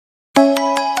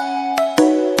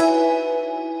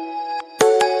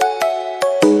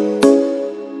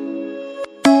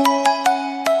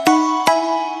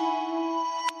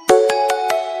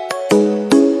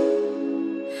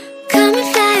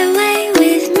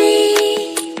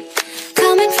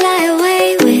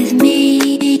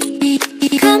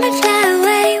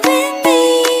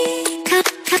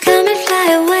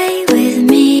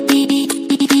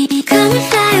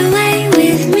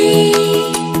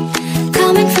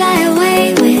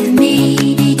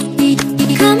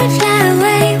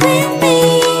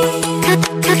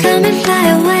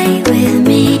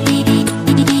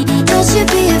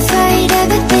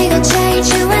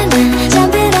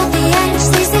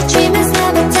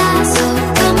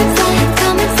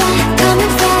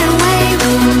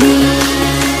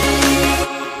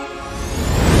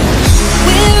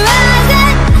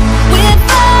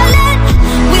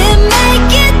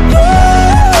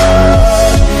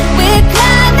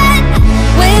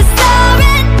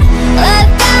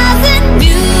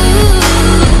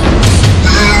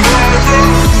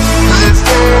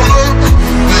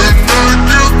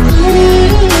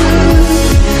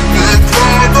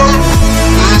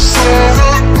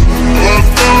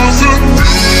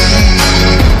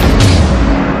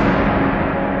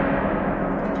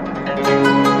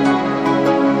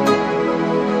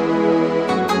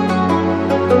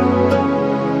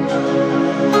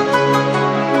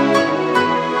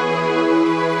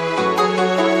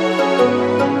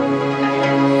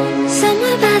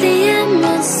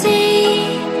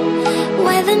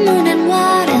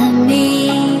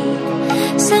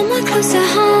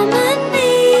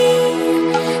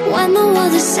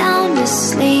sound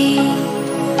asleep.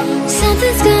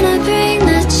 Something's gonna bring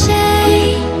the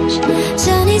change.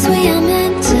 Journeys we are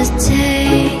meant to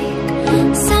take.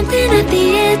 Something at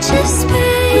the edge of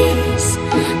space,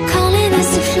 calling us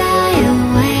to fly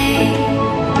away.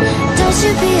 Don't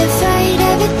you be afraid,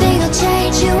 everything will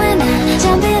change. You and I,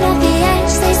 jumping off the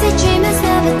edge. They say dreamers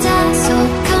never die, so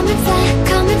come and fly,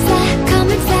 come and fly, come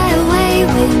and fly away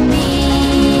with me.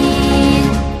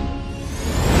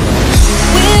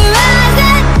 We're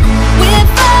rising, we're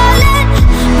falling,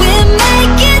 we're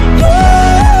making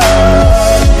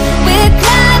moves. We're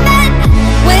climbing,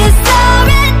 we're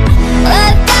soaring,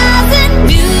 1,000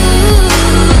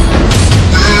 views.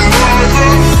 We're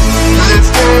rising, we're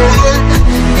falling,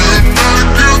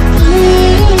 we're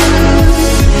making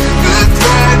moves. We're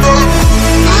climbing,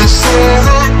 we're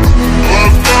soaring,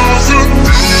 1,000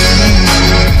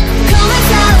 views. Come and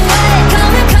fly away,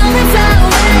 come and fly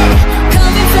away,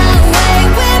 come and fly away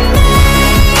with me.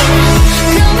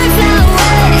 Come and fly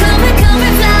away, come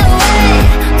and fly away,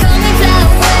 come and fly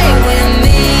away with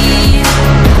me.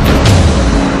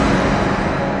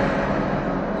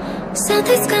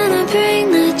 Something's gonna bring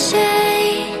the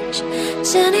change.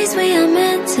 Journeys we are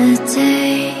meant to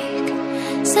take.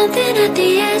 Something at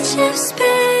the edge of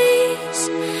space,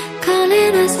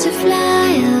 calling us to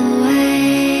fly away.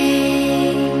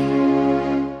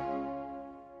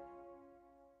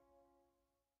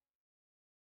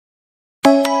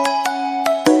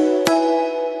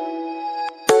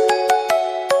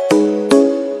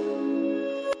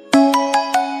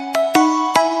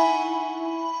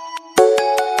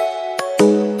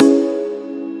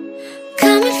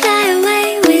 Come and fly away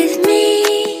with me.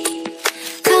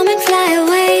 Come and fly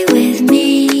away with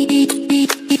me.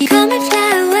 Come and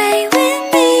fly away with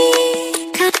me.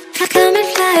 Come and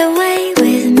fly away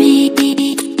with me.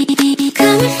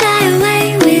 Come and fly away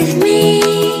with me.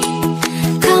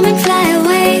 Come and fly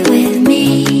away with me.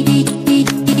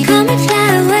 Come and fly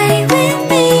away with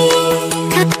me.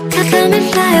 Come and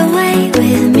fly away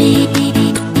with me.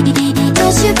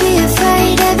 Don't you be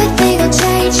afraid, everything will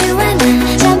change. You and I,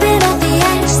 jumping off the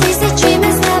edge. They say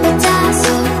dreamers never die,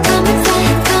 so come and fly,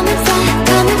 come and fly,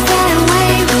 come and fly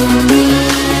away with me.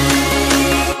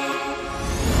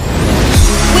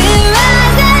 We're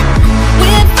rising,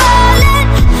 we're falling,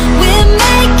 we're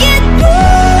making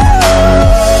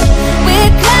moves.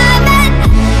 We're climbing,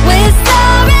 we're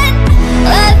soaring,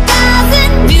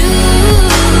 1,000 views.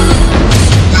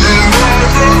 We're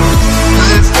rising,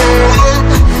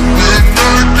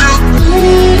 we're falling, we're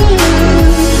making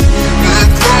moves. We're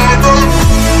climbing,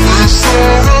 we're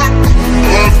soaring,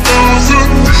 1,000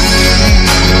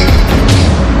 views.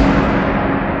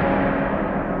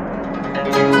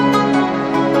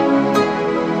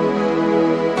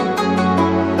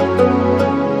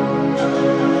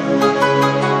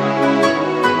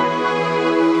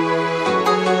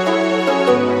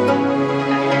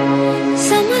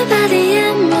 Somewhere by the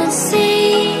emerald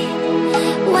sea,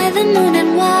 where the moon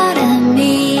and water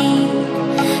meet.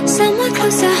 Somewhere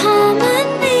close to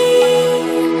harmony,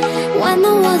 when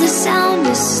the world is sound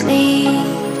asleep.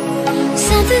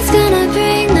 Something's gonna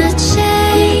bring the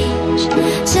change.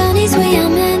 Journeys we are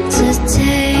meant to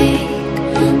take.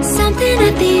 Something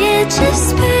at the edge of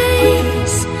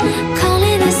space,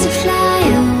 calling us to fly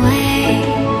away.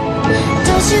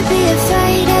 Don't you be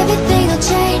afraid, everything will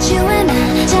change. You and I,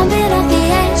 jumping off the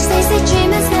edge. They say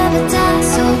dreamers never die,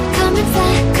 so come and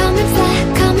fly, come and fly,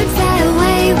 come and fly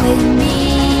away with me.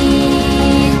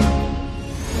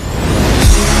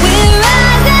 We're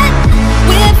rising,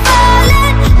 we're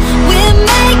falling, we're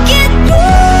making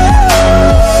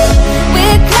moves.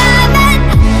 We're climbing,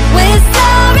 we're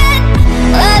soaring,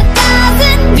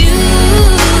 1,000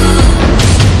 views.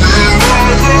 We're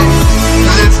rising,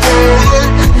 we're falling, we're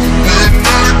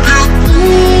making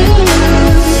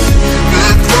moves.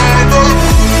 We're climbing,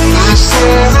 we're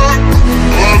soaring,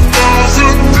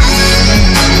 1,000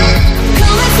 views.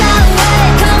 Come and fly away,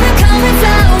 come and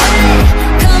fly away,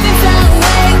 come and fly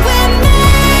away with me.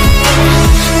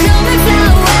 Come and fly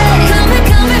away,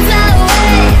 come and fly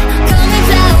away, come and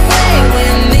fly away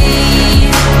with me.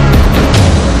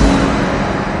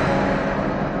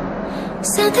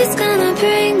 Something's gonna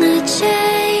bring the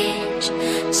change.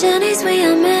 Journeys we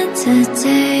are meant to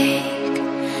take.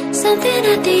 Something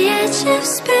at the edge of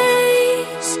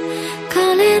space,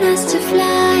 calling us to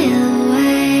fly away.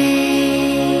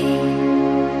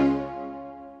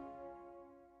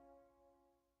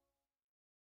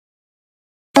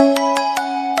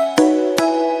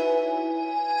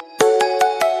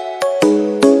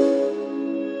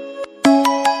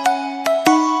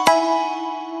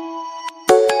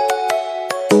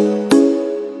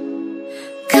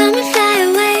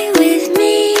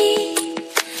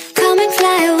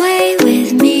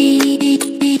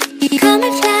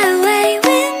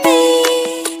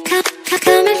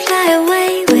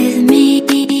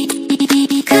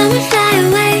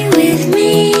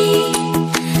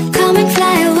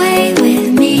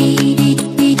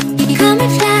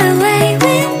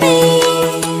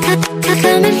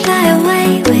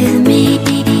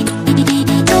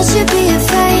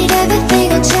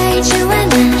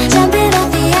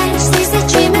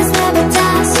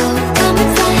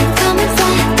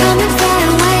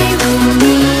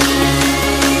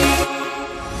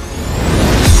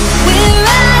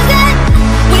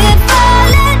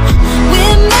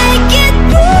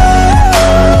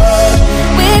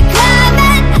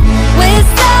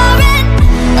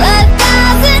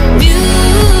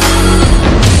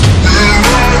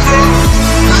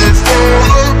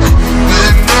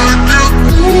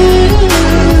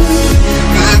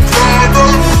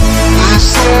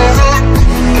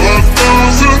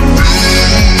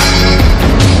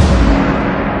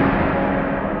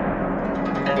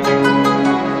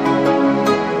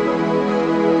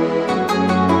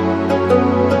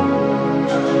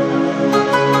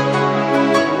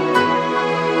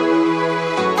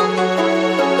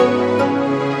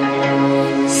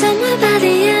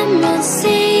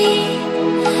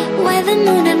 where the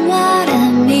moon and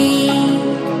water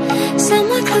meet,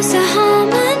 somewhere close to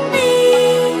harmony,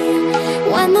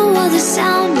 when the world is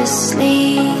sound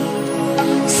asleep.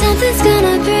 Something's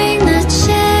gonna bring the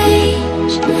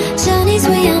change, journeys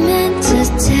we are meant to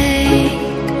take.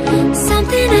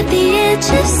 Something at the edge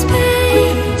of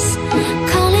space,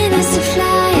 calling us to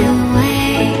fly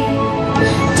away.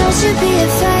 Don't you be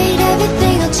afraid,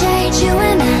 everything will change. You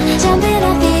and I, jumping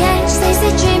off the edge. They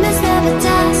say dreamers never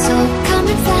die, so come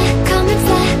and fly, come and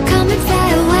fly, come and fly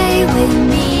away with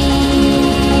me.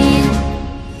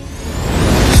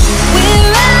 We're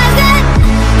rising,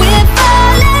 we're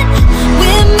falling,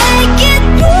 we're making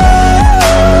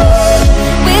moves.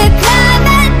 We're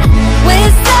climbing,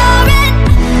 we're soaring,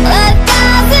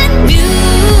 1,000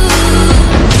 views.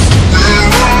 We're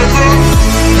rising,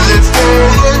 we're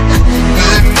falling,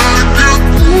 we're making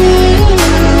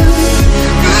moves.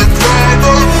 We're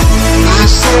climbing, we're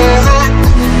soaring,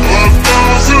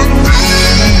 1,000 views.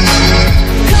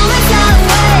 Come and fly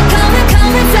away,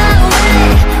 come and fly away,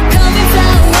 come and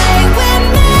fly away with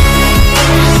me.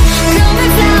 Come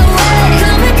and fly away,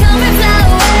 come and fly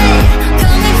away,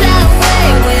 come and fly away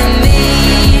with me.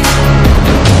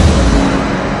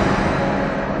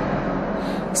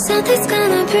 Something's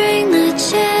gonna bring the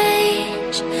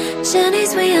change,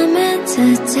 journeys we are meant to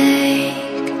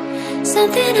take.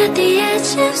 Something at the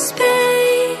edge of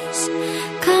space,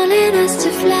 calling us to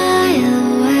fly